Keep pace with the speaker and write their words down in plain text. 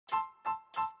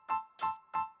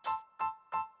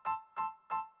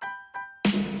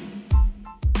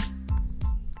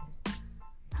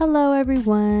Hello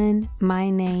everyone, my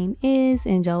name is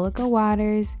Angelica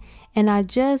Waters, and I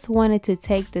just wanted to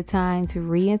take the time to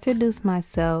reintroduce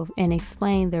myself and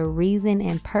explain the reason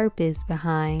and purpose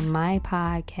behind my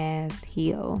podcast,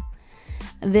 Heal.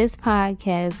 This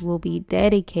podcast will be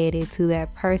dedicated to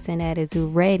that person that is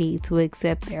ready to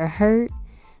accept their hurt,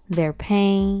 their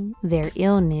pain, their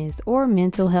illness, or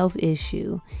mental health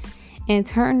issue, and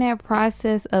turn that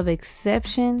process of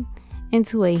acceptance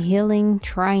into a healing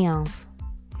triumph.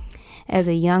 As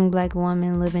a young Black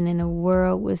woman living in a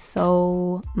world with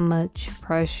so much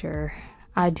pressure,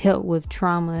 I dealt with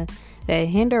trauma that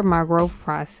hindered my growth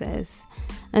process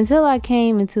until I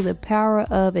came into the power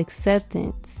of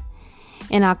acceptance,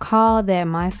 and I called that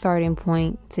my starting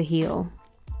point to heal.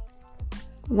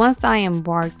 Once I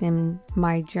embarked in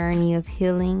my journey of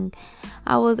healing,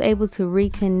 I was able to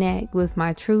reconnect with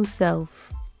my true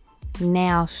self,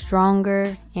 now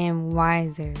stronger and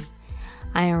wiser.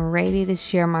 I am ready to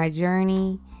share my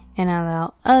journey and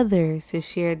allow others to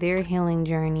share their healing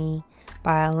journey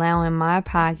by allowing my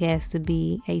podcast to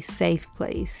be a safe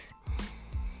place.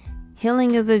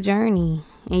 Healing is a journey,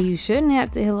 and you shouldn't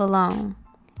have to heal alone.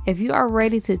 If you are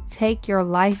ready to take your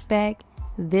life back,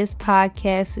 this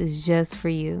podcast is just for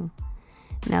you.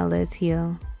 Now let's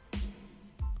heal.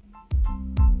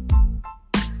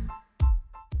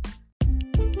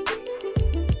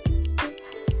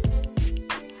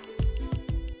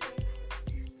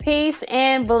 Peace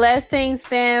and blessings,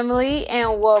 family,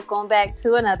 and welcome back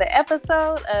to another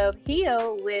episode of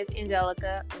Heal with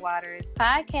Angelica Waters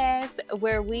podcast,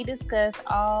 where we discuss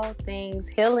all things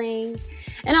healing.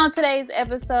 And on today's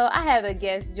episode, I have a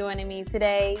guest joining me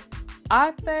today,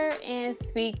 author and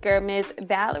speaker, Miss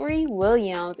Valerie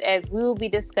Williams, as we will be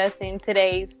discussing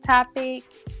today's topic,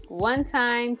 One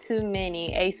Time Too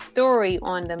Many, a story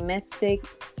on domestic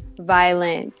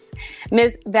violence.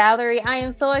 Miss Valerie, I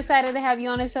am so excited to have you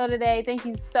on the show today. Thank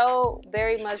you so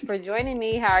very much for joining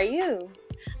me. How are you?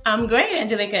 I'm great,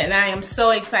 Angelica, and I am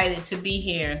so excited to be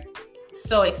here.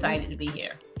 So excited to be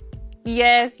here.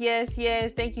 Yes.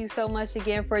 Thank you so much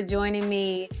again for joining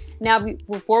me. Now,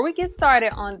 before we get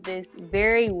started on this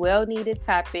very well-needed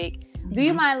topic, do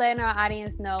you mind letting our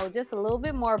audience know just a little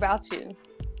bit more about you?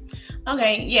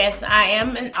 Okay, yes, I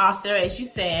am an author, as you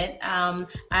said. I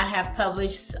have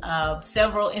published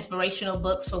several inspirational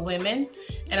books for women,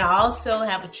 and I also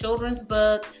have a children's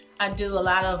book. I do a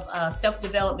lot of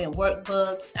self-development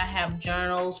workbooks. I have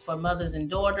journals for mothers and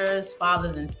daughters,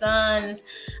 fathers and sons,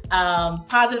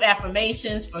 positive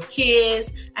affirmations for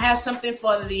kids. I have something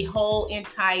for the whole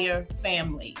entire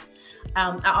family.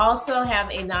 I also have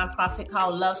a nonprofit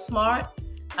called Love Smart.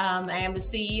 I am the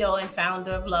CEO and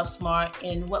founder of Love Smart,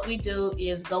 and what we do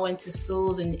is go into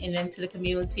schools and into the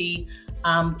community,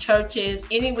 churches,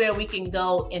 anywhere we can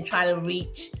go and try to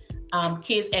reach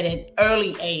kids at an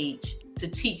early age to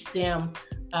teach them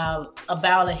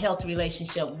about a healthy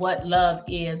relationship, what love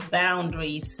is,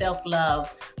 boundaries,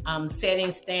 self-love,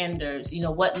 setting standards,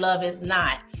 what love is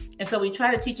not. And so we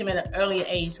try to teach them at an early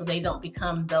age so they don't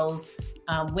become those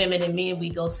women and men we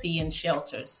go see in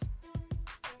shelters.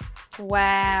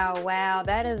 Wow.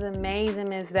 That is amazing,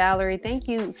 Miss Valerie. Thank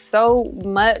you so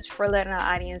much for letting our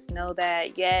audience know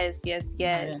that. Yes.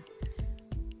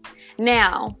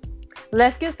 Now,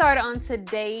 let's get started on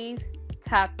today's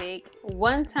topic,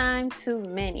 One Time Too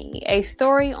Many, a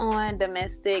story on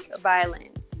domestic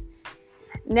violence.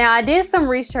 Now, I did some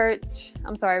research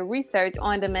on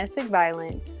domestic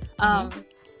violence.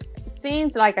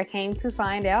 Seems like I came to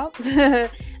find out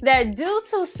that due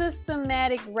to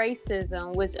systematic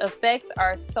racism, which affects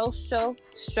our social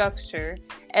structure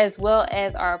as well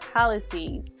as our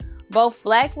policies, both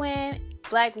Black women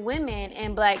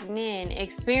and Black men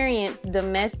experience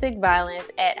domestic violence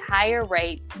at higher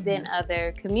rates than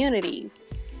other communities.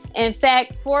 In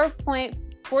fact,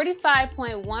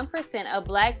 45.1% of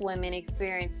Black women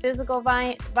experience physical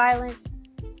violence,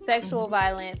 sexual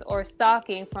violence, or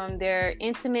stalking from their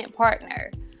intimate partner,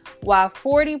 while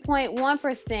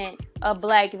 40.1% of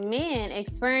Black men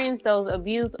experience those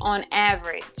abuse on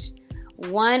average.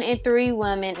 1 in 3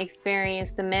 women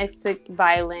experience domestic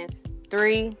violence,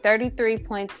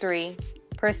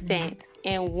 33.3%,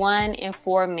 and 1 in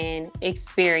 4 men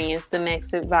experience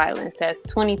domestic violence. That's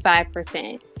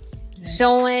 25%,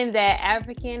 showing that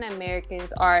African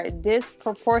Americans are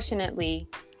disproportionately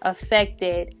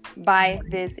affected by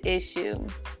this issue.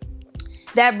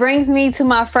 That brings me to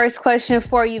my first question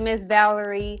for you, Miss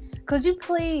Valerie. Could you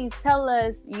please tell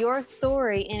us your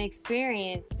story and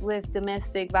experience with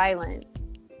domestic violence?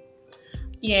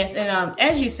 Yes, and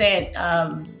as you said,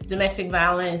 domestic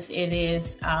violence, it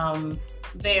is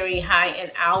very high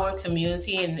in our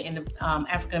community, in the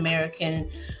African American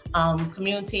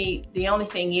community. The only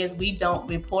thing is we don't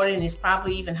report it, and it's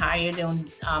probably even higher than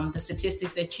the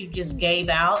statistics that you just gave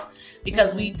out,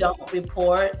 because we don't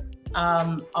report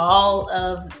all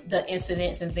of the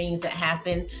incidents and things that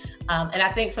happen. And I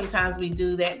think sometimes we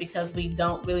do that because we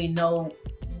don't really know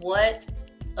what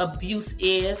abuse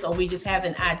is, or we just have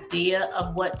an idea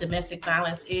of what domestic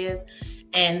violence is.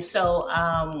 And so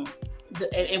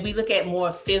and we look at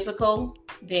more physical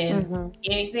than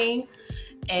anything.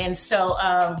 And so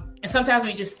and sometimes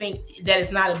we just think that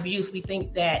it's not abuse. We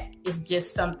think that it's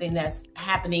just something that's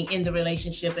happening in the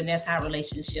relationship, and that's how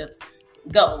relationships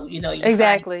go. You know,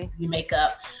 Exactly. you make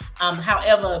up.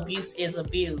 However, abuse is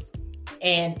abuse.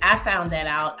 And I found that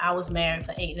out. I was married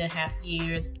for 8.5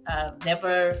 years.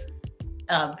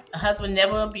 A husband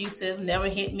never abusive, never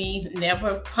hit me,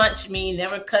 never punched me,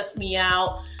 never cussed me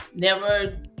out,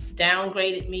 never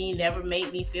downgraded me, never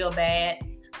made me feel bad.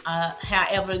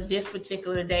 However, this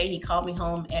particular day, he called me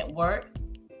home at work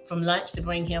from lunch to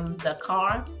bring him the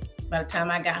car. By the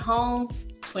time I got home,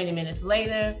 20 minutes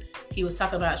later, he was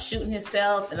talking about shooting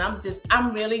himself. And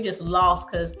I'm really just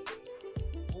lost, because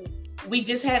we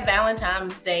just had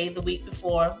Valentine's Day the week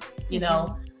before, you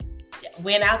know,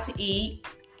 went out to eat,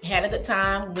 had a good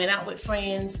time, went out with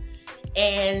friends,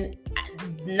 and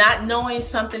not knowing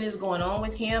something is going on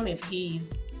with him, if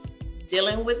he's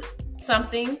dealing with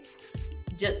something,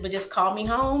 just called me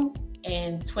home.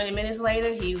 And 20 minutes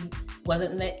later, he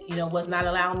was not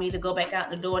allowing me to go back out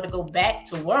the door to go back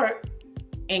to work,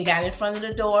 and got in front of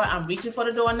the door. I'm reaching for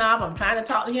the doorknob. I'm trying to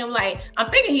talk to him. Like, I'm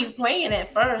thinking he's playing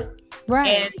at first.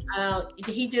 Right. And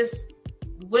he just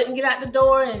wouldn't get out the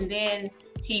door. And then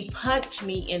he punched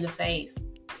me in the face.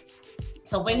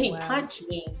 So when he punched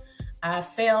me, I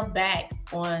fell back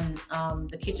on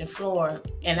the kitchen floor,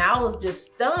 and I was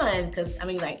just stunned, because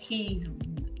he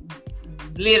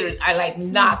literally,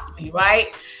 knocked me,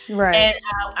 right? Right. And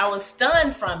I was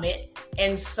stunned from it.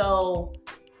 And so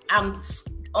I'm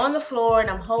on the floor, and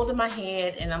I'm holding my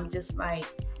head, and I'm just like,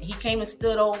 he came and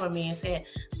stood over me and said,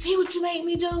 "See what you made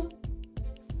me do?"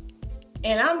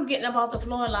 And I'm getting up off the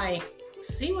floor like,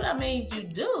 "See what I made you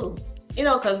do?" You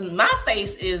know, because my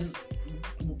face is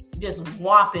just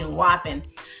whopping.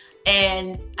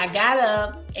 And I got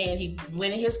up, and he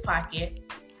went in his pocket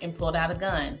and pulled out a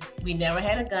gun. We never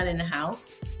had a gun in the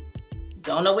house.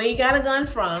 Don't know where he got a gun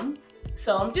from.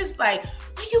 So I'm just like,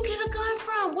 "Where you get a gun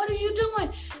from? What are you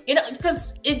doing?" You know,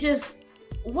 because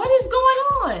what is going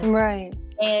on? Right.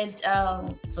 And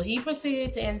so he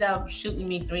proceeded to end up shooting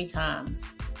me 3 times.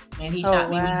 And he shot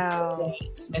me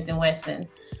with Smith & Wesson.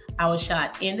 I was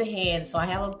shot in the head. So I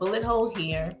have a bullet hole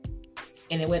here,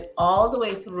 and it went all the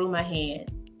way through my head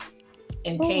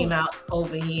and came out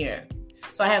over here.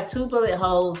 So I have 2 bullet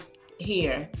holes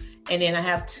here, and then I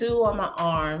have 2 on my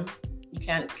arm. You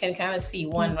can kind of see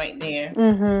one right there.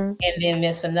 And then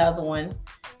there's another one.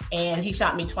 And he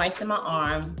shot me twice in my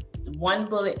arm. 1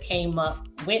 bullet came up,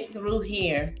 went through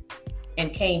here,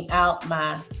 and came out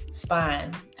my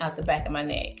spine, out the back of my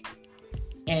neck.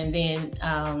 And then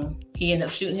he ended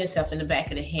up shooting himself in the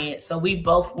back of the head. So we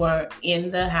both were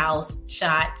in the house,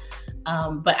 shot.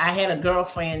 But I had a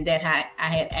girlfriend that I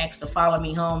had asked to follow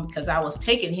me home, because I was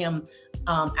taking him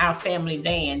our family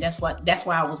van. That's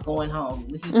why I was going home.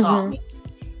 He called me,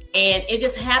 and it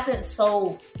just happened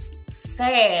so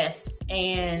fast.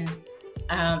 And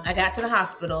I got to the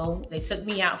hospital. They took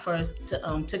me out first,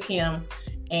 took him,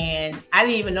 and I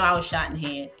didn't even know I was shot in the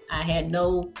head. I had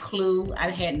no clue. I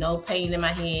had no pain in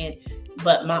my head,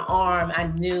 but my arm, I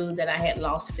knew that I had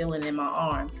lost feeling in my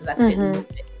arm, because I couldn't move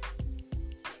it.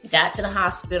 Got to the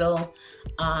hospital.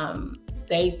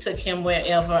 They took him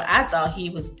wherever. I thought he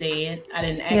was dead. I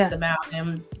didn't ask about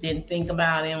him, didn't think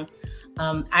about him.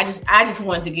 I just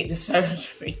wanted to get the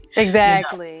surgery.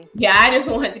 Exactly. You know? Yeah, I just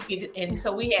wanted to get and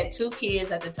so we had 2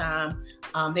 kids at the time.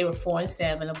 They were 4 and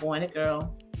 7, a boy and a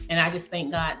girl. And I just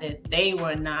thank God that they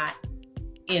were not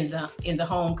in the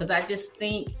home, because I just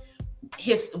think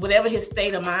whatever his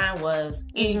state of mind was,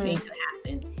 anything could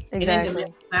happen. Exactly. And in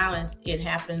domestic violence, it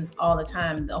happens all the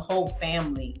time. The whole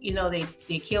family,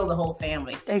 they kill the whole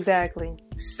family. Exactly.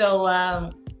 So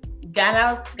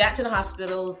got to the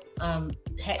hospital,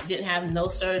 didn't have no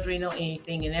surgery, no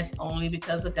anything, and that's only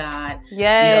because of God.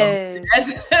 Yes.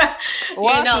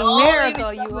 Walking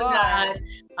miracle you are.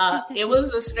 God. It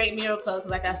was a straight miracle, because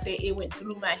like I said, it went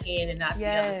through my head and not the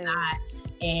other side.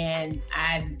 And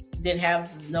I didn't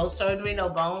have no surgery, no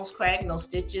bones cracked, no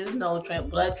stitches, no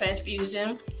blood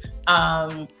transfusion,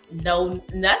 no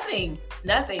nothing.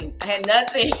 I had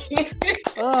nothing.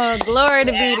 Oh, glory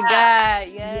to be to God.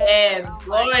 Yes,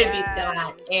 glory be to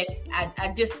God. And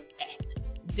I just,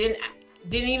 didn't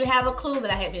even have a clue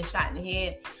that I had been shot in the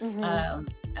head. Mm-hmm.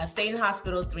 I stayed in the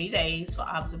hospital 3 days for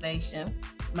observation.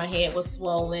 My head was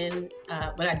swollen.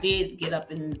 When I did get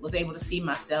up and was able to see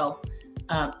myself,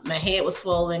 my head was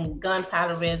swollen,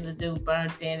 gunpowder residue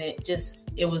burnt in it.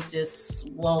 It was just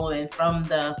swollen from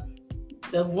the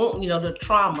wound, the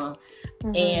trauma.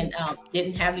 Mm-hmm. And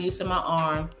didn't have the use of my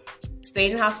arm.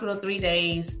 Stayed in the hospital 3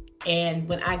 days. And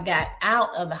when I got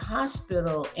out of the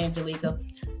hospital, Angelica,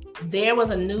 there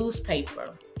was a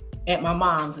newspaper at my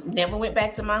mom's. Never went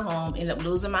back to my home. Ended up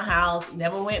losing my house.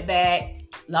 Never went back.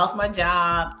 Lost my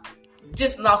job.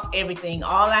 Just lost everything.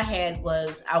 All I had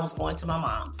was I was going to my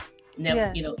mom's.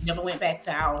 Never, never went back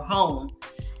to our home.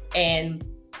 And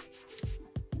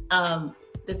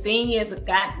the thing is,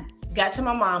 got to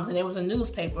my mom's, and there was a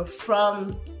newspaper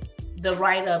from the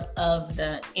write-up of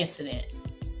the incident.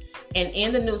 And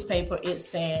in the newspaper, it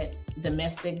said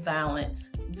domestic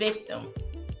violence victim.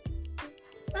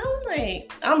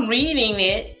 I'm reading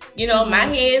it, mm-hmm.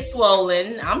 My head's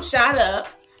swollen, I'm shot up,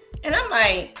 and I'm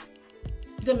like,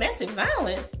 domestic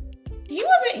violence? He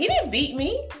didn't beat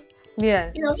me.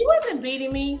 Yeah. He wasn't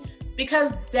beating me,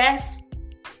 because that's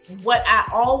what I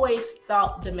always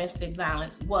thought domestic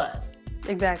violence was.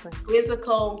 Exactly.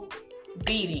 Physical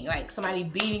beating, like somebody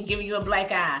beating, giving you a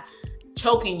black eye,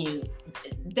 choking you.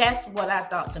 That's what I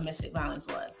thought domestic violence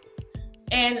was.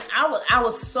 And I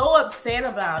was so upset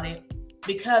about it,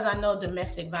 because I know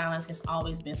domestic violence has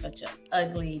always been such an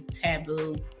ugly,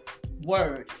 taboo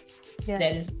word. Yeah.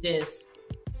 That is just,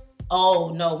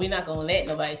 oh no, we're not gonna let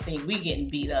nobody think we getting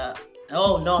beat up.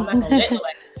 Oh no, I'm not gonna let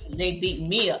nobody think they beating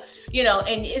me up.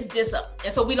 And it's just,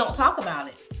 and so we don't talk about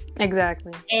it.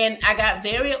 Exactly. And I got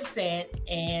very upset,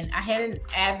 and I had an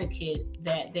advocate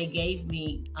that they gave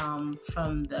me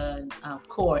from the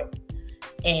court,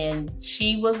 and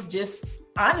she was just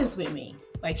honest with me.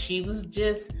 Like, she was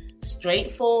just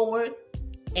straightforward,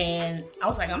 and I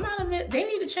was like, they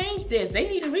need to change this. They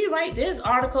need to rewrite this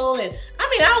article. And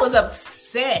I was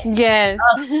upset. Yes.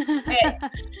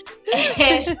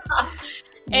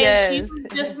 And yes. She was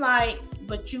just like,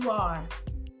 but you are.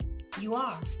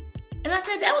 And I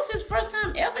said, that was his first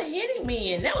time ever hitting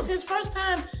me. And that was his first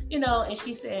time, and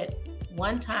she said,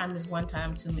 one time is one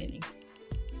time too many.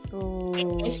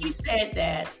 And she said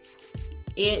that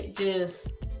it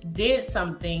just did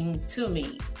something to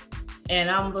me.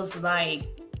 And I was like,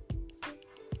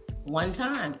 one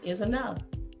time is enough.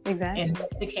 Exactly. And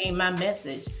that became my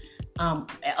message.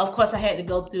 Of course, I had to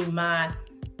go through my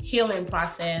healing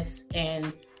process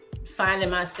and finding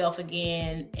myself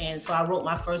again. And so I wrote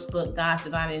my first book, God's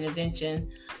Divine Intervention.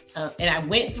 And I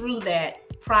went through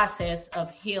that process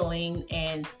of healing.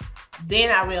 And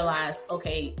then I realized,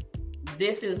 okay,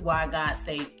 this is why God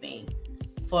saved me.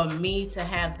 For me to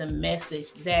have the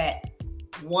message that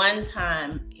one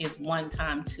time is one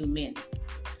time too many.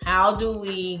 How do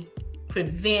we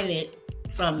prevent it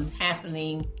from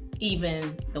happening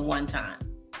even the one time?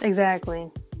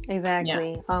 Exactly.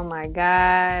 Yeah. Oh my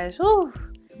gosh. Whew.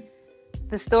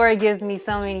 The story gives me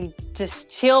so many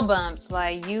just chill bumps.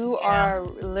 Like, you are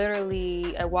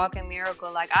literally a walking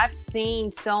miracle. Like, I've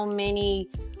seen so many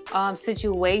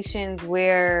situations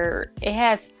where it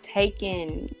has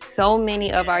taken so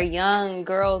many of our young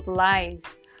girls' lives,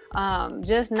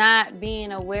 just not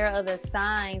being aware of the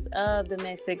signs of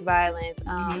domestic violence.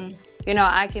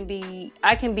 I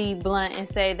can be blunt and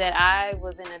say that I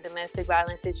was in a domestic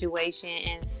violence situation,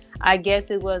 and I guess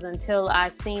it was until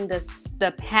I seen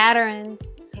the patterns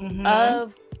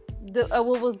of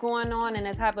what was going on and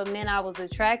the type of men I was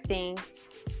attracting.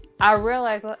 I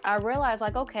realized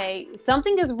like, okay,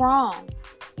 something is wrong.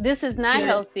 This is not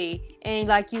healthy. And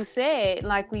like we said,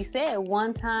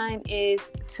 one time is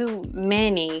too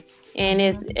many.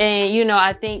 And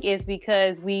I think it's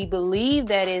because we believe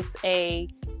that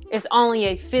it's only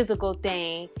a physical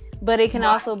thing, but it can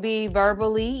also be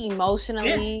verbally,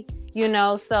 emotionally,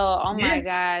 so, oh my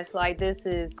gosh, like, this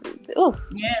is, ooh.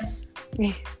 Yes.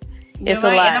 It's a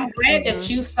lot. And I'm glad that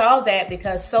you saw that,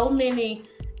 because so many,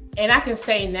 and I can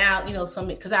say now,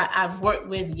 because I've worked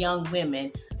with young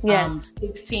women,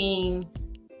 16,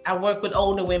 I work with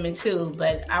older women too,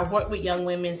 but I work with young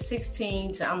women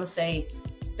 16 to, I'm going to say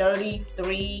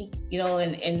 33,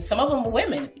 and some of them are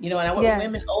women, and I work with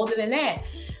women older than that.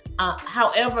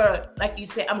 However, like you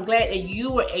said, I'm glad that you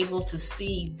were able to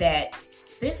see that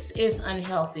this is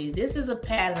unhealthy. This is a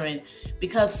pattern,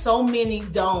 because so many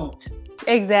don't.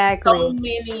 Exactly. So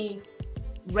many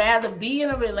rather be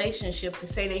in a relationship to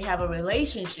say they have a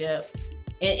relationship,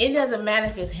 and it doesn't matter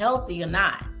if it's healthy or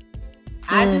not.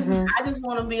 I just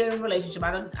want to be in a relationship.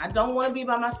 I don't want to be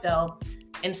by myself,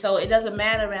 and so it doesn't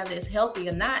matter whether it's healthy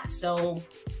or not. So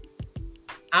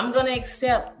I'm going to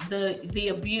accept the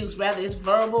abuse, whether it's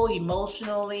verbal,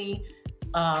 emotionally,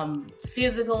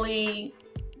 physically,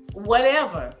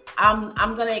 whatever.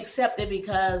 I'm going to accept it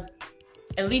because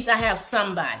at least I have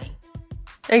somebody.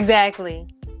 Exactly.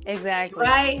 Right?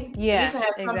 Yeah. At least I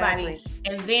have somebody. Exactly.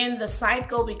 And then the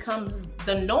cycle becomes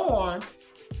the norm,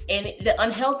 and the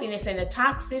unhealthiness and the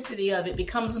toxicity of it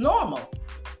becomes normal.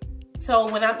 So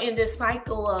when I'm in this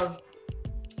cycle of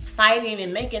fighting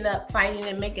and making up,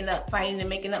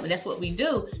 and that's what we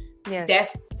do. Yes. That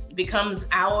becomes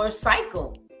our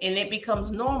cycle, and it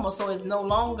becomes normal. So it's no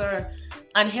longer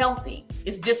unhealthy.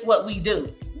 It's just what we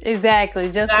do. Exactly.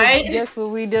 Just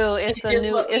what we do. It's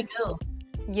just what we do.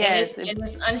 Yes. And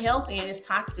it's unhealthy, and it's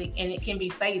toxic, and it can be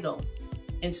fatal.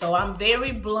 And so I'm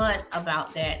very blunt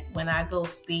about that when I go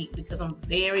speak, because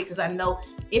I know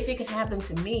if it could happen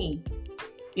to me,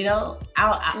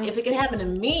 if it could happen to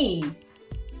me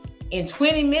in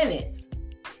 20 minutes,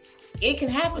 it can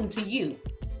happen to you.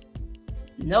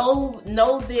 Know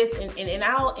this,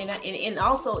 and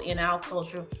also in our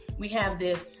culture, we have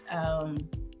this,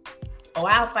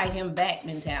 I'll fight him back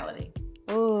mentality.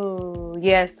 Ooh,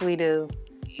 yes, we do.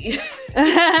 You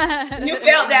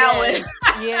felt that one.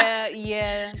 Yeah.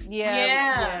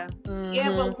 Mm-hmm. Yeah,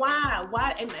 but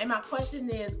why? And my question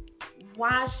is,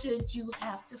 why should you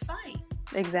have to fight?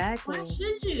 Exactly. Why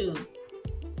should you?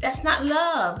 That's not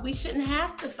love. We shouldn't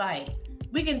have to fight.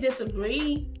 We can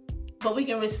disagree, but we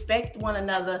can respect one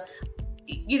another,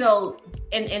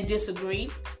 and disagree.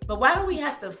 But why do we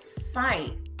have to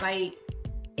fight? Like,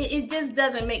 it just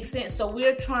doesn't make sense. So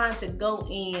we're trying to go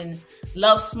in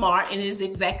love smart, and it's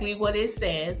exactly what it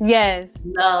says. Yes.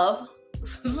 Love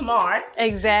smart.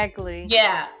 Exactly.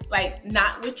 Yeah. Like,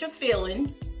 not with your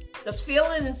feelings, because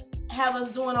feelings have us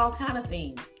doing all kind of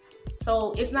things.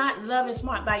 So it's not loving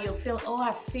smart by your feeling. Oh,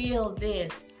 I feel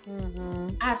this.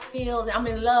 Mm-hmm. I feel that I'm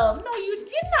in love. No, you're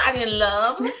not in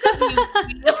love because you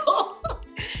feel.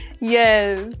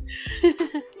 Yes.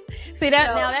 See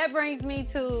that now that brings me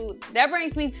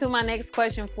to my next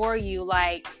question for you.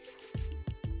 Like,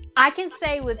 I can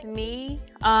say with me,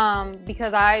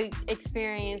 because I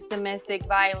experienced domestic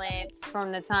violence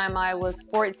from the time I was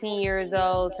 14 years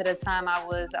old to the time I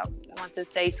want to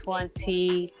say 24.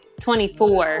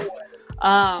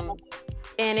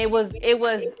 And it was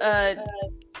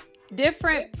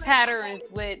different patterns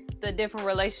with the different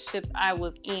relationships I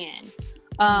was in.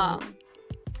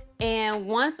 And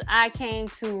once I came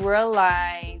to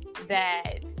realize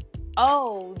that,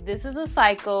 this is a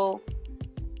cycle,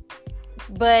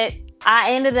 but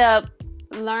I ended up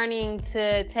learning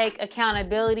to take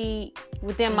accountability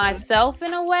within myself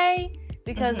in a way,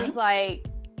 because it's like,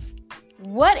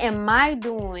 what am I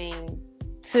doing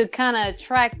to kind of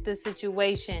track the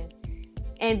situation?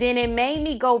 And then it made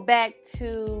me go back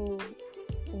to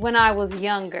when I was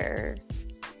younger.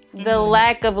 The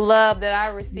lack of love that I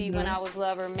received when I was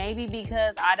younger, maybe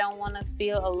because I don't want to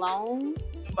feel alone,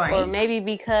 right. Or maybe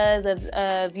because of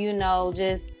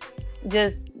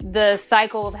just the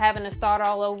cycle of having to start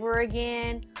all over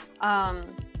again.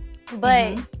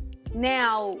 But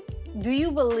now, do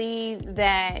you believe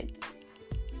that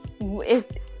if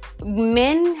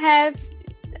men have,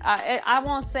 I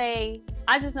won't say,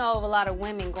 I just know of a lot of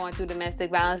women going through domestic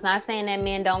violence. Not saying that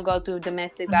men don't go through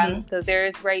domestic violence, because there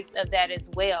is rates of that as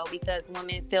well, because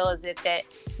women feel as if that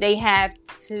they have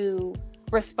to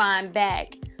respond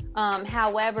back.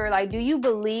 However, like, do you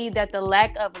believe that the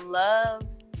lack of love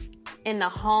in the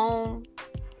home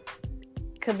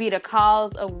could be the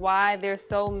cause of why there's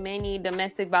so many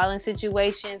domestic violence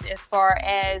situations, as far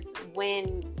as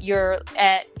when you're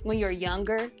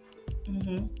younger?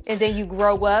 And then you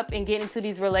grow up and get into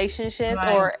these relationships,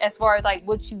 right. Or as far as like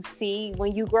what you see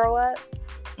when you grow up?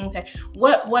 Okay.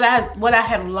 What I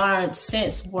have learned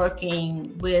since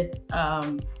working with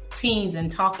teens and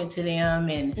talking to them,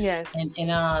 and yes.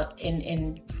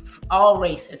 and all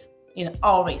races,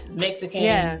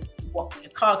 Mexican,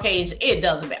 Caucasian, it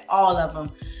doesn't matter, all of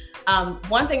them.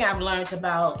 One thing I've learned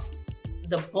about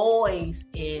the boys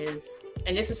is,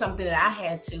 and this is something that I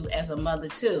had to as a mother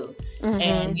too,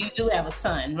 and you do have a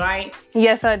son, right?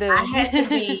 Yes, I do. I had to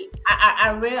be,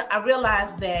 I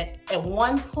realized that at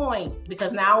one point,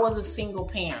 because now I was a single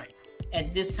parent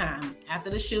at this time, after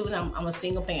the shooting, I'm a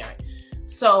single parent.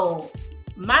 So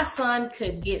my son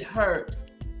could get hurt,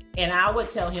 and I would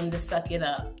tell him to suck it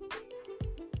up.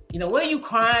 What are you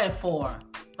crying for?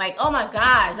 Like, oh my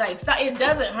gosh, like, stop, it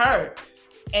doesn't hurt.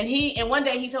 And one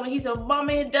day he told me, he said,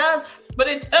 "Mommy, it does, but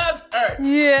it does hurt."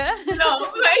 Yeah.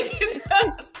 It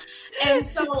does. And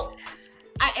so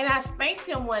I spanked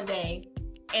him one day,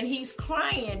 and he's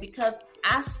crying because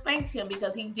I spanked him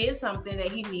because he did something that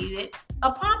he needed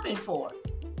a popping for.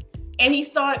 And he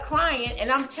started crying,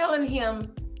 and I'm telling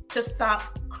him to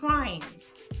stop crying.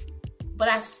 But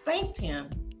I spanked him,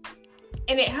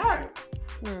 and it hurt.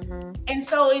 Mm-hmm. And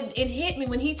so it hit me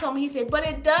when he told me, he said, but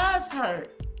it does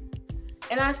hurt.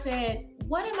 And I said,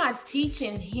 what am I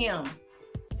teaching him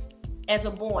as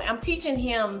a boy? I'm teaching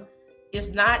him it's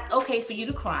not okay for you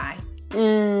to cry.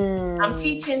 I'm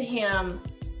teaching him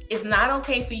it's not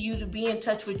okay for you to be in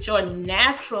touch with your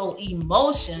natural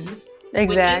emotions,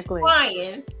 which is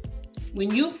crying.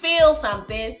 When you feel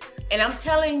something, and I'm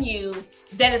telling you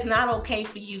that it's not okay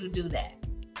for you to do that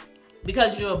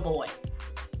because you're a boy.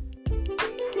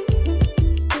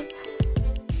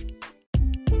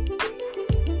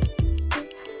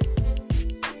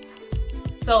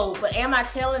 So, but am I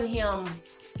telling him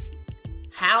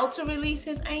how to release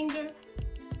his anger?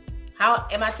 How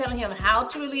am I telling him how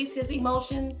to release his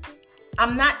emotions?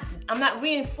 I'm not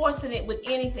reinforcing it with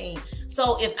anything.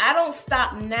 So if I don't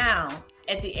stop now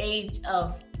at the age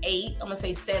of 8, I'm gonna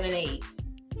say 7, 8,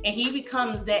 and he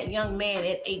becomes that young man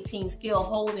at 18, still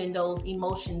holding those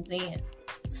emotions in,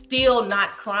 still not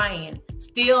crying,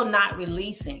 still not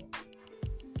releasing,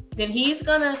 then he's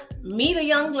gonna meet a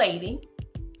young lady,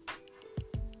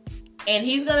 and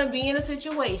he's gonna be in a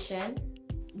situation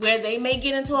where they may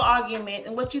get into an argument,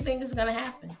 and what you think is gonna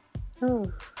happen?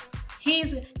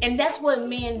 And that's what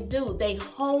men do. They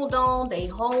hold on,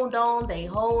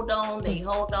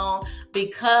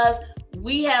 because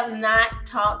we have not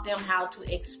taught them how to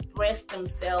express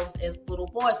themselves as little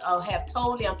boys, or have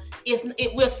told them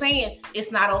we're saying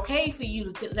it's not okay for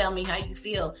you to tell me how you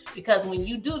feel, because when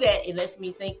you do that, it lets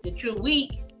me think that you're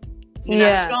weak, you're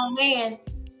not a strong man,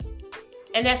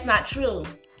 and that's not true,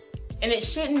 and it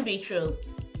shouldn't be true.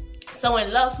 So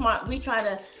in Love Smart, we try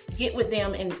to get with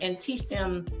them and teach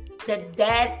them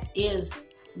that is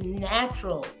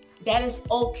natural. That is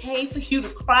okay for you to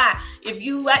cry. If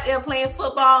you out there playing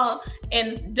football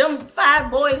and them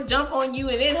 5 boys jump on you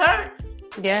and it hurt,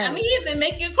 I mean, if it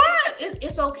make you cry,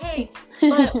 it's okay.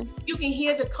 But you can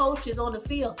hear the coaches on the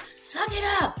field, suck it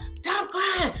up, stop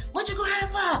crying. What you crying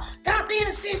for? Stop being a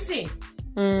sissy.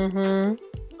 Mm-hmm.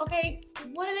 Okay,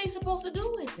 what are they supposed to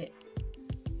do with it?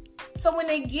 So when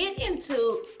they get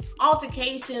into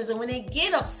altercations, and when they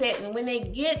get upset, and when they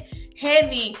get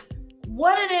heavy,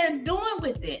 what are they doing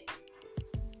with it?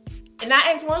 And I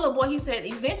asked one little boy, he said,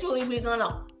 eventually we're going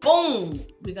to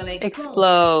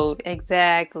explode.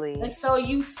 Exactly. And so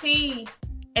you see,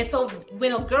 and so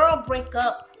when a girl break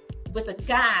up with a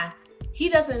guy, he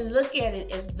doesn't look at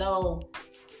it as though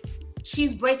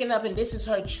she's breaking up and this is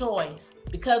her choice,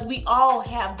 because we all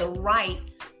have the right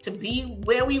to be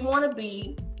where we want to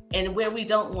be and where we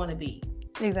don't want to be.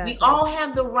 Exactly. We all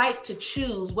have the right to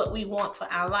choose what we want for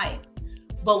our life.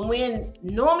 But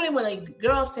normally when a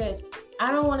girl says,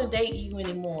 I don't want to date you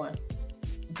anymore,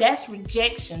 that's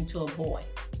rejection to a boy.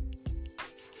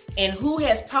 And who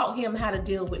has taught him how to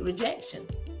deal with rejection?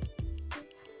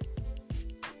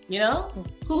 You know,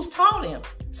 who's taught him?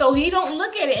 So he don't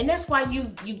look at it. And that's why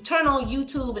you turn on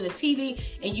YouTube and the TV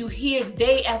and you hear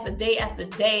day after day after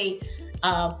day.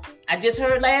 I just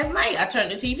heard last night, I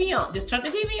turned the TV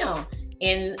on,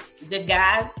 and the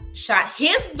guy shot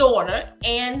his daughter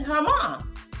and her mom.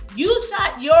 You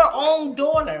shot your own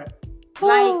daughter,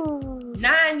 like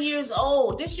 9 years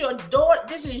old. This is your daughter.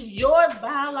 This is your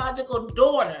biological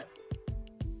daughter.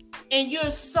 And you're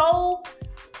so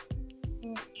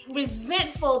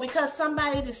resentful because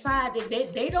somebody decided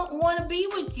that they don't want to be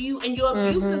with you and your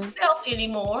abusive self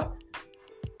anymore.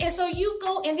 And so you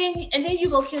go and then you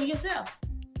go kill yourself.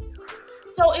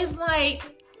 So it's like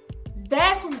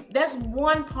that's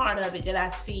one part of it that I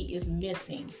see is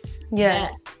missing. Yeah.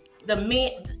 The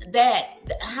men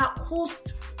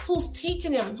who's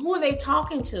teaching them? Who are they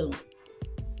talking to?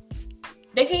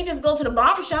 They can't just go to the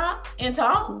barbershop and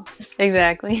talk.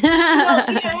 Exactly. We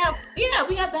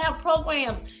have to have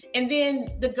programs. And then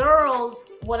the girls,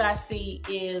 what I see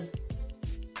is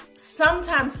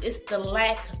sometimes it's the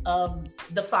lack of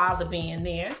the father being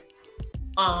there.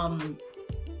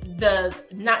 The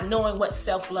not knowing what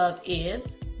self-love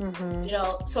is. You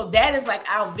know, so that is like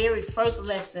our very first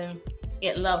lesson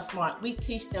at Love Smart. We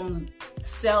teach them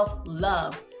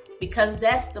self-love because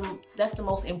that's the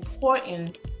most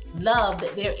important love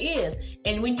that there is.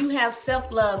 And when you have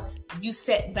self-love, you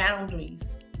set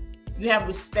boundaries. You have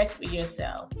respect for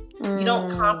yourself. You don't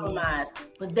compromise.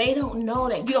 But they don't know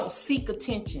that. You don't seek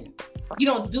attention. You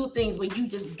don't do things where you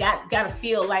just gotta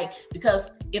feel like,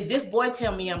 because if this boy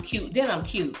tell me I'm cute, then I'm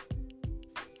cute.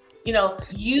 You know,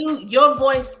 your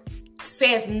voice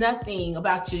says nothing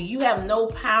about you. You have no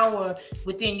power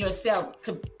within yourself.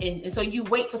 And so you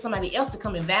wait for somebody else to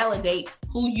come and validate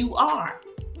who you are.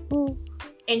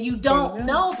 And you don't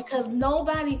know because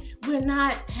we're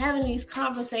not having these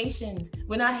conversations.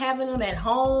 We're not having them at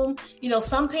home.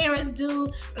 Some parents do,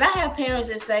 but I have parents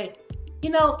that say,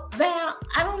 Val,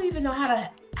 I don't even know how to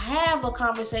have a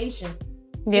conversation.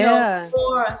 Yeah.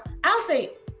 Or I'll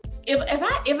say,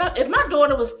 if my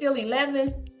daughter was still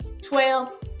 11,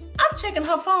 12, I'm checking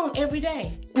her phone every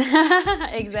day.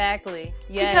 Exactly.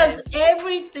 Yes. Because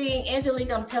everything,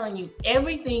 Angelique, I'm telling you,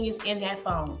 everything is in that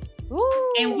phone.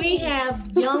 Ooh. And we have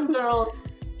young girls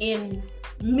in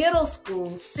middle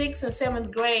school, 6th and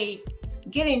 7th grade,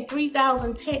 getting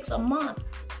 3,000 texts a month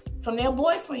from their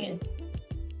boyfriend.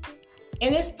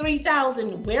 And it's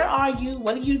 3,000. Where are you?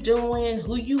 What are you doing?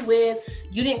 Who you with?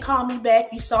 You didn't call me back.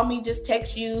 You saw me just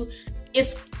text you.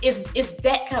 It's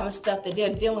that kind of stuff that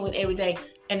they're dealing with every day.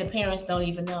 And the parents don't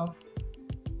even know.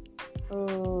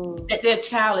 Ooh. That their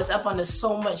child is up under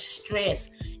so much stress.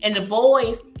 And the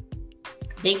boys,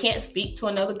 they can't speak to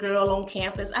another girl on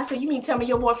campus. I said, you mean tell me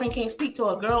your boyfriend can't speak to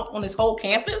a girl on his whole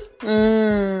campus?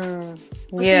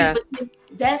 Yeah. But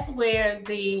that's where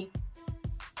the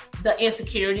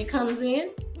insecurity comes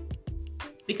in.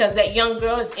 Because that young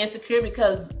girl is insecure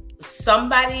because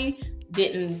somebody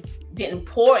didn't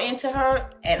pour into her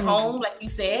at home, like you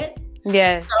said.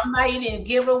 Yes. Somebody didn't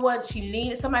give her what she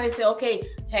needed. Somebody said, okay,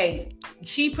 hey,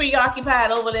 she preoccupied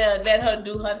over there. Let her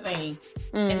do her thing.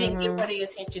 And didn't give her the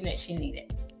attention that she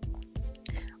needed.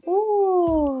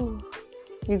 Ooh.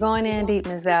 You're going in deep,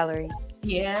 Miss Valerie.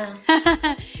 Yeah.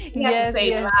 We have to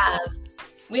save lives.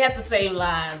 We have to save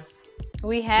lives.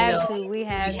 We have to. We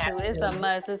have to. It's a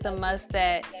must. It's a must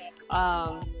that,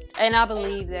 and I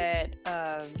believe that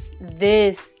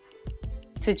this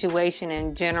situation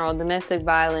in general, domestic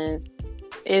violence,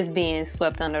 is being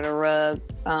swept under the rug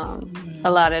a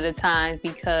lot of the times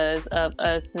because of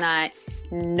us not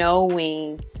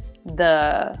knowing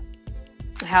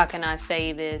how can I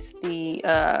say this,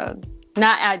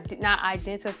 not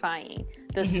identifying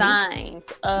the signs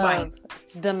of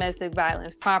domestic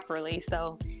violence properly.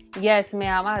 So yes,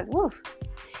 ma'am,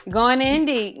 going in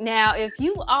deep. Now, if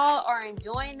you all are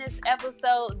enjoying this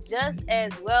episode just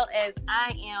as well as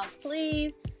I am,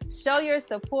 please show your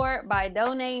support by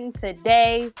donating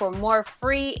today for more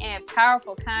free and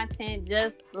powerful content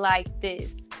just like this.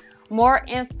 More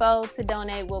info to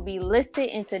donate will be listed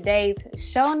in today's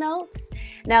show notes.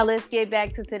 Now let's get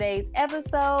back to today's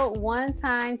episode, One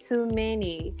Time Too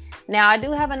Many. Now I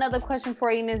do have another question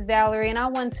for you, Miss Valerie, and I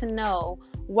want to know,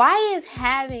 why is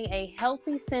having a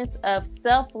healthy sense of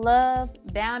self-love,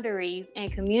 boundaries, and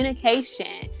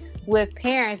communication with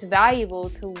parents valuable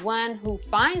to one who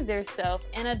finds themselves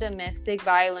in a domestic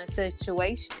violence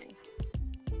situation?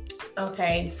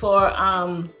 Okay,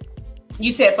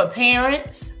 you said for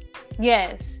parents?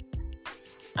 Yes.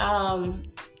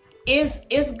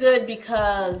 It's good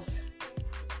because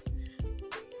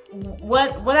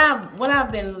what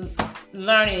I've been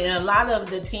learning, and a lot of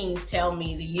the teens tell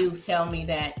me, the youth tell me,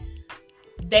 that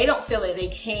they don't feel that they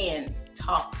can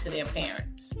talk to their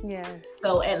parents. Yeah.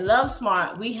 So at Love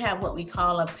Smart, we have what we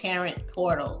call a parent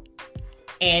portal.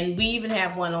 And we even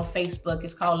have one on Facebook.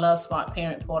 It's called Love Smart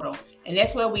Parent Portal. And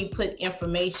that's where we put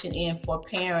information in for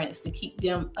parents to keep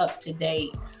them up to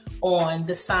date on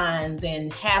the signs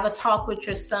and have a talk with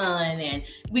your son. And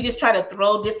we just try to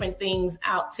throw different things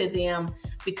out to them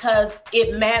because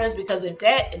it matters. Because if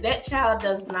that child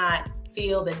does not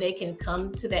feel that they can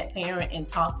come to that parent and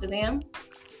talk to them,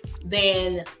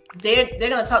 then they're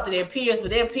going to talk to their peers, but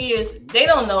their peers, they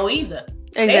don't know either.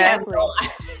 Exactly.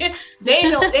 They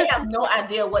have no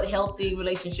idea what healthy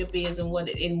relationship is and what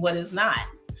is not.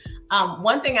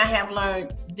 One thing I have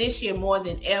learned this year more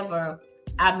than ever,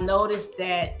 I've noticed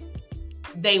that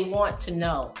they want to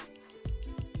know.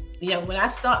 When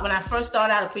I first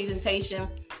start out a presentation,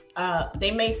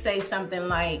 they may say something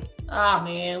like, "Oh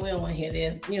man, we don't want to hear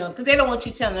this," because they don't want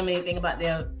you telling them anything about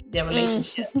their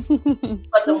relationship.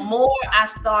 But the more I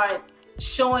start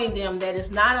showing them that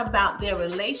it's not about their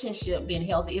relationship being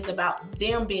healthy, it's about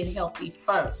them being healthy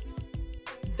first.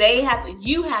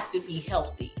 You have to be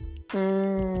healthy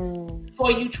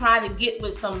before you try to get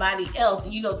with somebody else.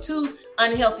 Two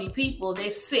unhealthy people, they're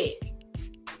sick.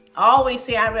 I always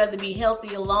say I'd rather be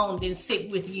healthy alone than sick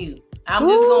with you. I'm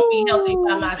just going to be healthy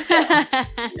by myself.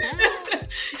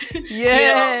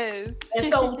 Yes. And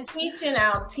so teaching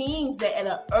our teens that at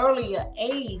an earlier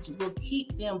age will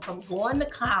keep them from going to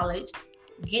college,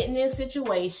 getting in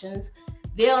situations.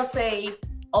 They'll say,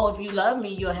 "Oh, if you love me,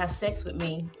 you'll have sex with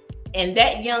me." And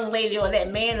that young lady or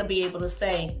that man will be able to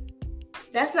say,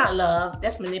 "That's not love,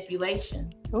 that's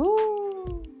manipulation."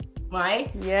 Ooh.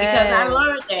 Right? Yes. Because I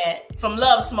learned that from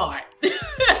Love Smart.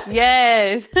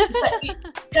 Yes.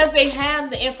 Because they have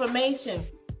the information.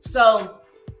 So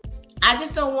I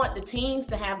just don't want the teens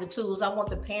to have the tools. I want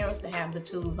the parents to have the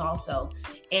tools also.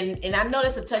 And I know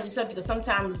that's a touchy subject because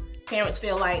sometimes parents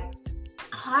feel like,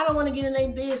 oh, I don't want to get in their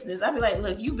business. I'd be like,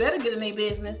 look, you better get in their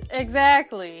business.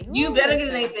 Exactly. You better get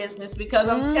in their business because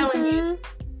I'm telling you,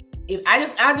 if I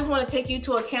just want to take you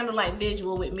to a candlelight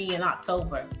visual with me in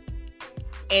October,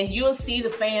 and you'll see the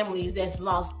families that's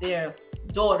lost their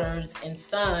daughters and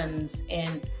sons,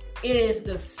 and it is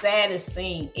the saddest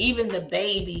thing. Even the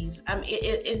babies. I mean,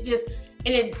 it just,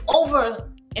 and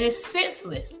it's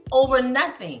senseless over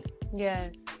nothing.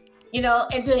 Yes. You know,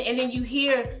 and then you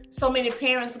hear so many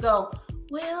parents go,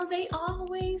 well, they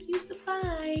always used to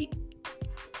fight.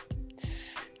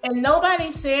 And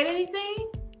nobody said anything.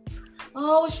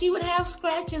 Oh, she would have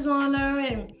scratches on her,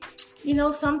 and, you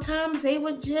know, sometimes they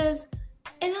would just,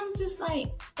 and I'm just like,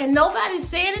 and nobody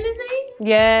said anything?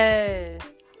 Yes.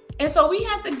 And so we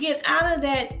have to get out of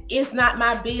that, it's not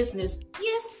my business.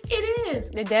 Yes, it is.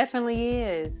 It definitely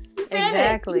is.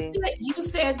 Exactly. You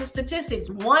said the statistics.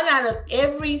 1 out of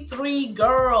every 3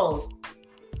 girls.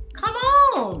 Come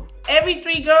on. Every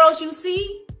 3 girls you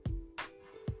see.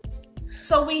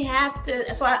 So we have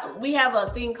to, we have a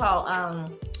thing called,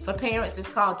 for parents, it's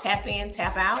called tap in,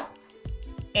 tap out.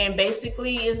 And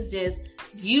basically it's just,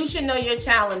 you should know your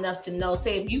child enough to know,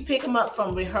 say if you pick them up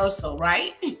from rehearsal,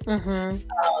 right?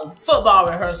 Football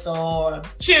rehearsal or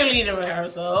cheerleader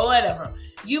rehearsal or whatever.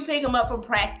 You pick them up from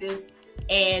practice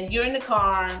and you're in the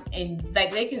car and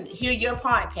like they can hear your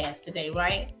podcast today,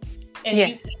 right? And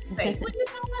you can say, well, you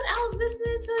know what? I was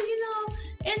listening to, you know,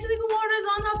 Angelica Waters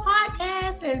on her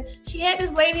podcast and she had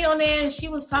this lady on there and she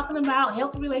was talking about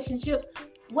healthy relationships.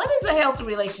 What is a healthy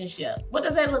relationship? What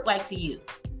does that look like to you?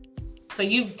 So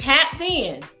you've tapped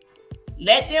in.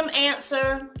 Let them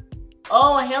answer.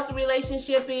 Oh, a healthy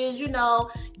relationship is, you know,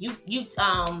 you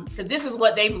because this is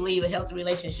what they believe a healthy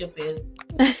relationship is.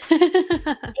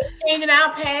 Exchanging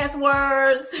our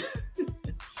passwords,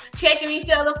 checking each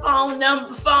other's phone.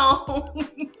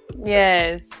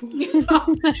 Yes. You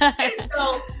know? And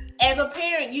so as a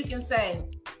parent, you can say,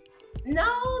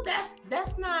 no,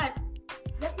 that's not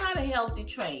a healthy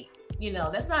trait. You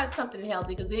know, that's not something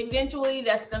healthy because eventually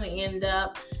that's going to end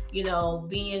up, you know,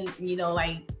 being, you know,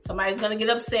 like somebody's going to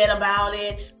get upset about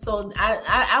it. So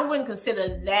I wouldn't consider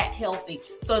that healthy.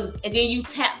 So, and then you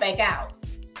tap back out.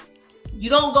 You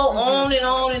don't go on and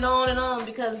on and on and on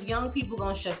because young people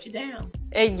going to shut you down.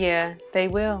 Yeah, they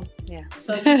will. Yeah.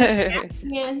 So you just tap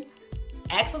in,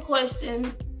 ask a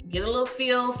question, get a little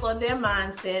feel for their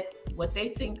mindset, what they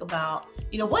think about.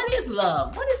 You know, what is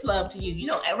love? What is love to you? You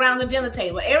know, around the dinner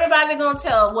table, everybody gonna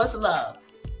tell what's love.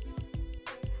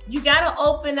 You gotta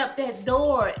open up that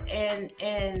door and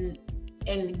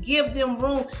give them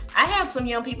room. I have some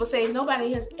young people say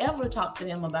nobody has ever talked to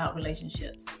them about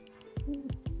relationships.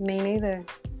 Me neither.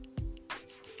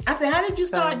 I said, how did you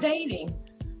start dating?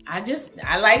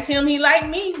 I liked him, he liked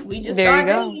me. We just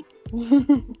started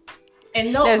dating.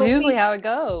 And no, that's usually how it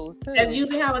goes. Too. That's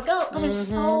usually how it goes. But it's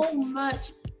so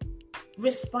much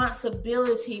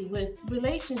responsibility with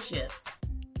relationships.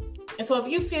 And so if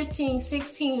you're 15,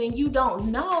 16 and you don't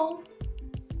know,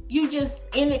 you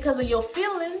just in it because of your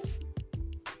feelings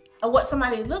of what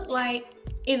somebody looked like,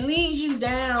 it leads you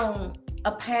down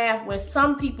a path where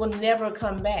some people never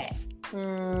come back.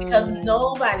 Because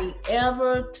nobody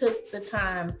ever took the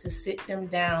time to sit them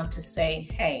down to say,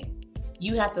 hey,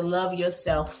 you have to love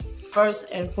yourself first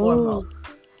and foremost.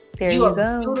 There you you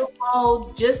go.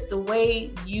 Beautiful just the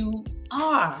way you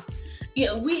are. You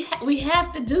know, we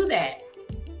have to do that.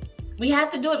 We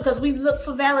have to do it because we look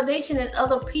for validation in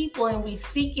other people and we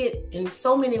seek it in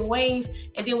so many ways,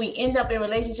 and then we end up in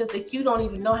relationships that you don't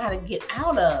even know how to get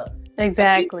out of.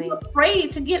 Exactly. You're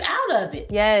afraid to get out of it.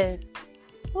 Yes.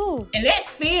 Ooh. And that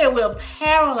fear will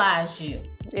paralyze you.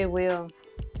 It will.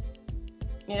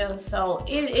 Yeah, so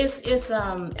it's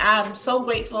I'm so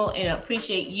grateful and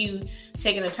appreciate you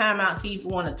taking the time out to even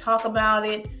want to talk about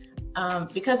it,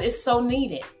 because it's so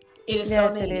needed. It is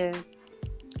so needed. It is.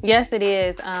 Yes, it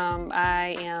is.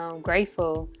 I am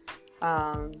grateful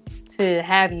to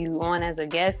have you on as a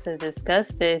guest to discuss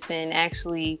this. And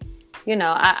actually, you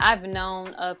know, I've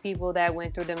known of people that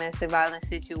went through domestic violence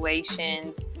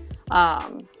situations.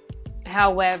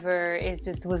 However, it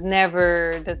just was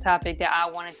never the topic that I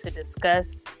wanted to discuss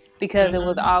because it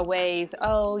was always,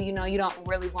 oh, you know, you don't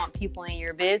really want people in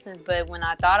your business. But when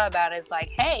I thought about it, it's like,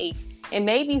 hey, it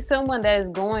may be someone that is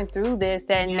going through this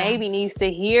that maybe needs to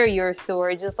hear your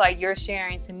story, just like you're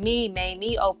sharing to me, made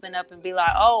me open up and be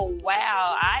like, oh,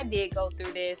 wow, I did go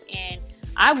through this. And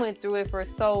I went through it for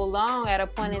so long at a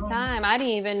point in time. I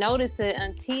didn't even notice it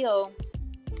until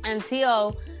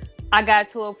I got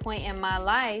to a point in my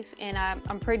life, and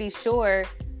I'm pretty sure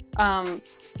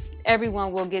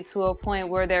everyone will get to a point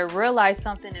where they realize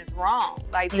something is wrong.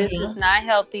 Like, this is not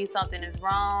healthy. Something is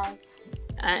wrong.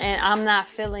 And I'm not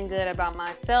feeling good about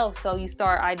myself. So you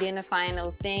start identifying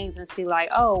those things and see like,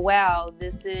 oh, wow,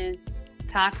 this is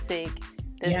toxic.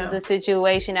 This is a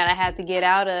situation that I have to get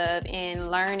out of. And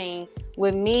learning,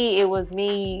 with me, it was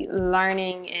me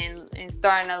learning and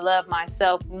starting to love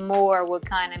myself more, what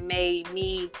kind of made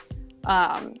me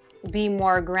be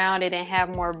more grounded and have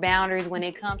more boundaries when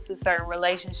it comes to certain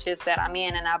relationships that I'm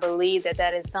in. And I believe that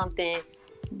that is something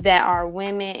that our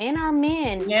women and our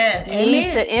men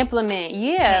need to implement.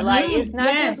 Like, it's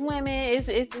not just women,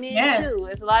 it's men too.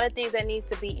 It's a lot of things that needs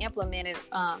to be implemented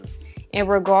in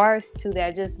regards to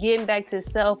that. Just getting back to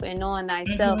self and knowing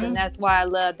thyself. And that's why I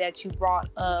love that you brought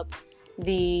up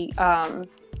the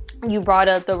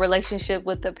relationship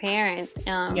with the parents.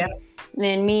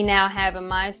 Then me now having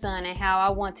my son and how I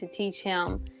want to teach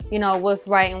him, what's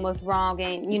right and what's wrong,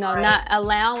 and not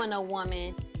allowing a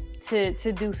woman to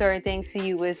do certain things to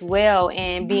you as well,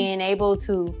 and being able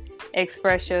to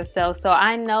express yourself. So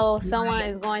I know someone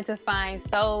is going to find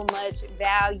so much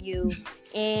value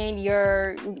in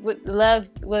your love.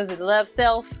 Was it Love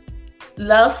Self?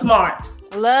 Love Smart.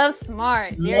 Love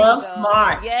Smart. Love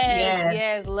Smart.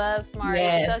 Yes. Love Smart.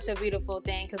 It's such a beautiful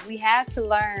thing, because we have to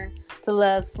learn to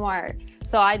love smart.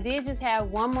 So I did just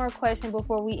have one more question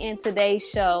before we end today's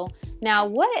show. Now,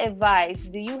 what advice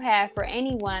do you have for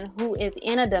anyone who is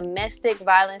in a domestic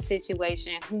violence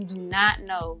situation who do not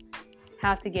know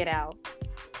how to get out?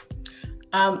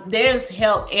 There's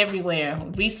help everywhere.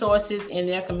 Resources in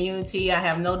their community, I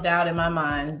have no doubt in my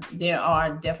mind. There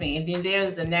are definitely. And then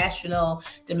there's the National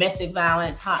Domestic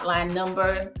Violence Hotline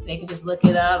number. They can just look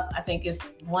it up. I think it's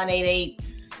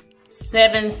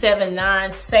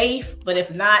 1-888-779-SAFE. But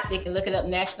if not, they can look it up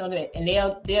national, and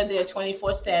they're there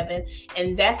 24/7.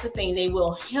 And that's the thing. They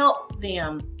will help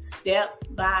them step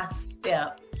by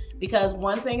step. Because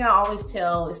one thing I always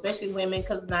tell, especially women,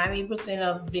 because 90%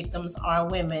 of victims are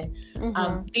women,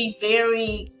 be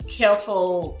very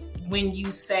careful when you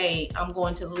say, I'm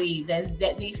going to leave.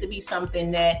 That needs to be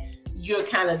something that you're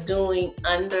kind of doing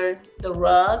under the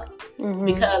rug.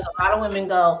 Because a lot of women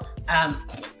go,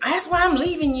 that's why I'm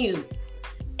leaving you.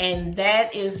 And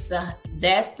that's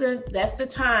the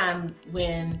time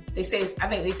when they say, I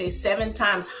think they say 7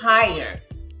 times higher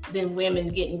than women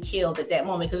getting killed at that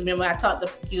moment. Because remember, I talked to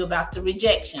you about the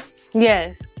rejection.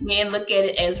 Yes. Men look at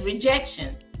it as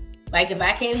rejection. Like, if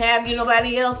I can't have you,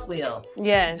 nobody else will.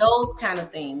 Yes. Those kind of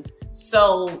things.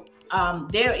 So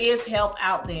there is help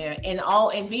out there, and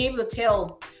be able to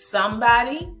tell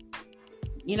somebody,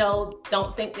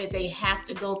 don't think that they have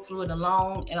to go through it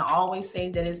alone. And I always say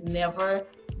that it's never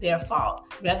their fault.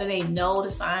 Whether they know the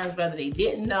signs, whether they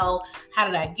didn't know, how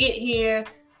did I get here?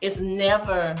 It's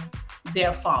never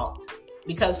their fault,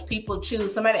 because people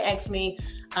choose. Somebody asked me,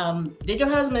 did your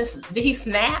husband, did he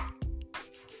snap?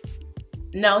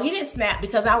 No, he didn't snap,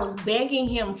 because I was begging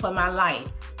him for my life.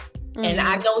 And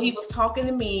I know he was talking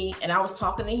to me and I was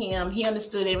talking to him. He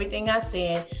understood everything I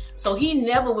said. So he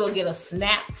never will get a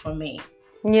snap from me.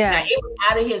 Yeah. Now, it was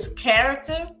out of his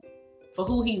character for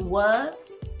who he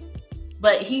was,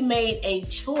 but he made a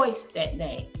choice that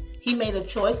day. He made a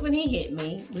choice when he hit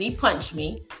me, when he punched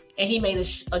me, and he made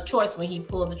a choice when he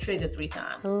pulled the trigger 3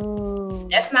 times. Ooh.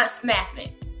 That's not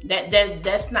snapping.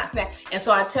 That's not snapping. And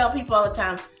so I tell people all the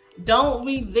time, don't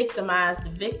re-victimize the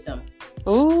victim.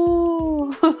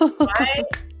 Ooh. Right?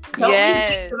 Don't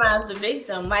re-victimize the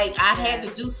victim. Like, I had to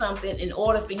do something in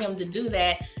order for him to do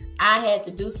that. I had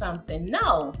to do something.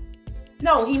 No,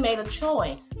 he made a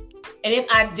choice. And if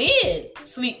I did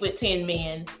sleep with 10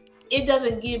 men, it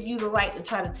doesn't give you the right to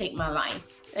try to take my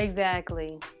life.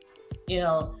 Exactly.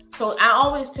 So I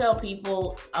always tell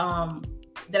people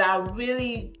that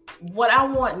what I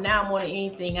want now more than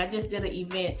anything, I just did an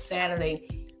event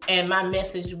Saturday, and my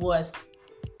message was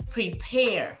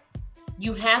prepare.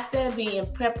 You have to be in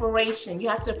preparation. You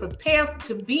have to prepare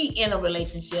to be in a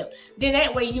relationship. Then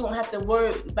that way you don't have to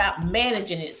worry about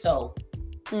managing it. So,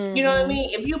 you know what I mean?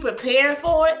 If you prepare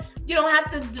for it, you don't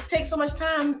have to take so much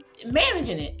time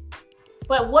managing it.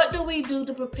 But what do we do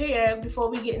to prepare before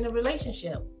we get in a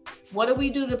relationship? What do we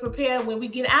do to prepare when we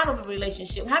get out of a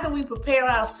relationship? How do we prepare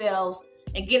ourselves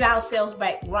and get ourselves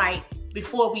back right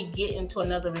before we get into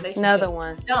another relationship? Another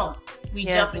one. We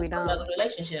jump into another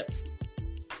relationship.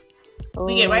 Ooh.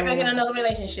 We get right back in another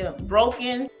relationship.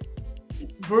 Broken,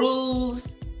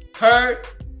 bruised, hurt,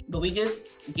 but we just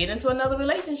get into another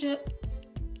relationship.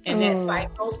 And that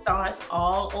cycle starts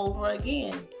all over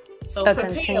again. So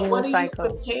prepare. What do you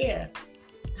prepare?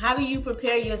 How do you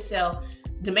prepare yourself?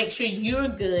 to make sure you're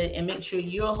good and make sure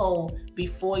you're whole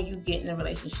before you get in a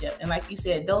relationship. And like you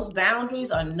said, those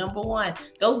boundaries are number one.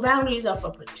 Those boundaries are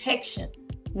for protection,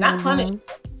 not punishment.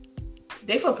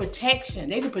 They're for protection.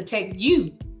 They can protect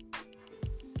you.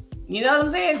 You know what I'm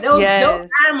saying? Those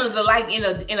diamonds are like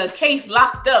in a case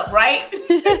locked up, right?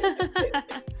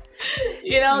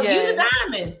 You know, you're the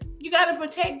diamond. You got to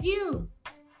protect you.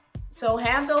 So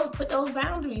put those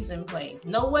boundaries in place.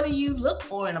 Know what do you look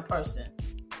for in a person?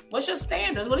 What's your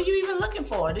standards? What are you even looking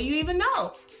for? Do you even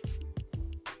know?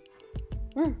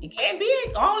 It can't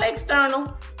be all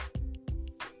external.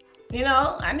 You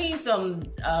know, I need some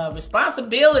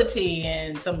responsibility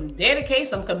and some dedication,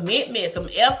 some commitment, some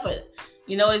effort.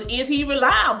 You know, is he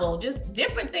reliable? Just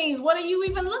different things. What are you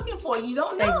even looking for? You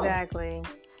don't know. Exactly.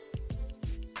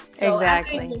 So I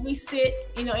think when we sit,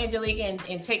 you know, Angelique,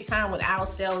 and take time with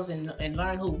ourselves and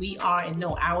learn who we are and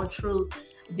know our truth,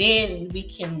 then we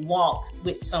can walk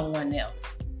with someone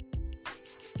else.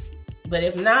 But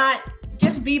if not,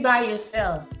 just be by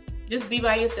yourself. Just be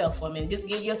by yourself for a minute. Just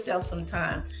give yourself some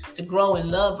time to grow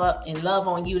and love up and love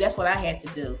on you. That's what I had to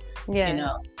do. Yeah. You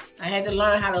know, I had to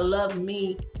learn how to love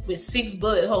me with 6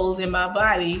 bullet holes in my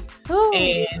body. Ooh.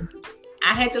 And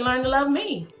I had to learn to love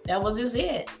me. That was just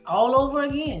it. All over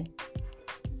again.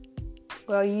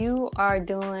 Well, you are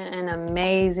doing an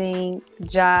amazing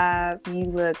job. You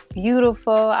look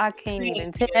beautiful. I can't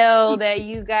even tell that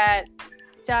you got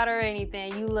shot or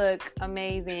anything. You look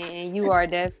amazing, and you are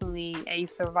definitely a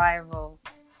survival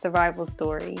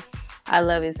story. I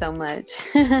love it so much.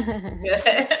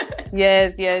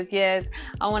 Yes.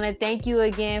 I want to thank you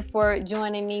again for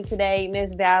joining me today,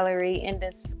 Miss Valerie, and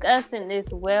discussing this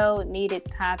well-needed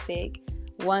topic,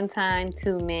 one time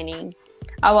too many.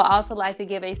 I would also like to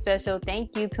give a special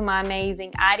thank you to my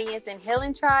amazing audience and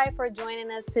Healing Tribe for joining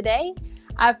us today.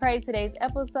 I pray today's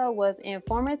episode was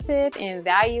informative and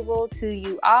valuable to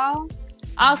you all.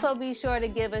 Also, be sure to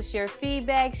give us your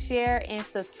feedback, share, and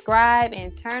subscribe,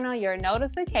 and turn on your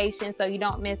notifications so you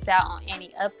don't miss out on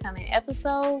any upcoming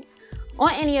episodes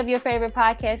on any of your favorite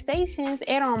podcast stations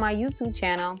and on my YouTube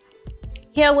channel,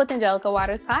 Heal with Angelica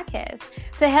Waters Podcast,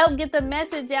 to help get the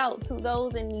message out to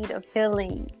those in need of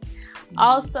healing.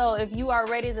 Also, if you are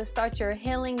ready to start your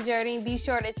healing journey, be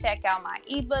sure to check out my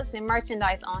ebooks and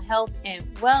merchandise on health and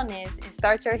wellness and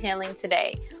start your healing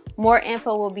today. More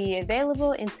info will be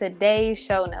available in today's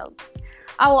show notes.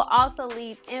 I will also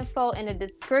leave info in the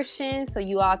description so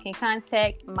you all can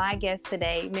contact my guest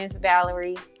today, Miss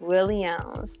Valerie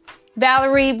Williams.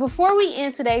 Valerie, before we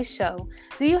end today's show,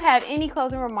 do you have any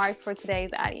closing remarks for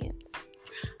today's audience?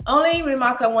 Only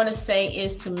remark I want to say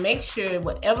is to make sure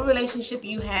whatever relationship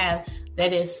you have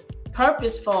that is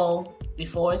purposeful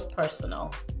before it's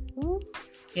personal. Mm-hmm.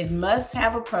 It must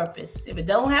have a purpose. If it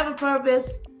don't have a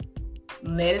purpose,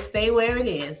 let it stay where it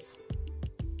is.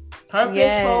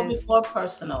 Purposeful before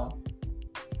personal.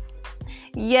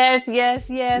 Yes.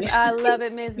 I love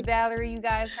it, Miss Valerie. You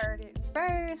guys heard it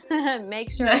first.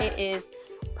 Make sure it is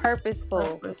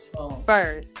purposeful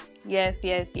first. Yes.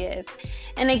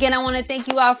 And again, I want to thank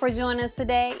you all for joining us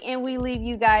today, and we leave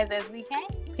you guys as we came.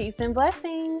 Peace and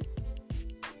blessings.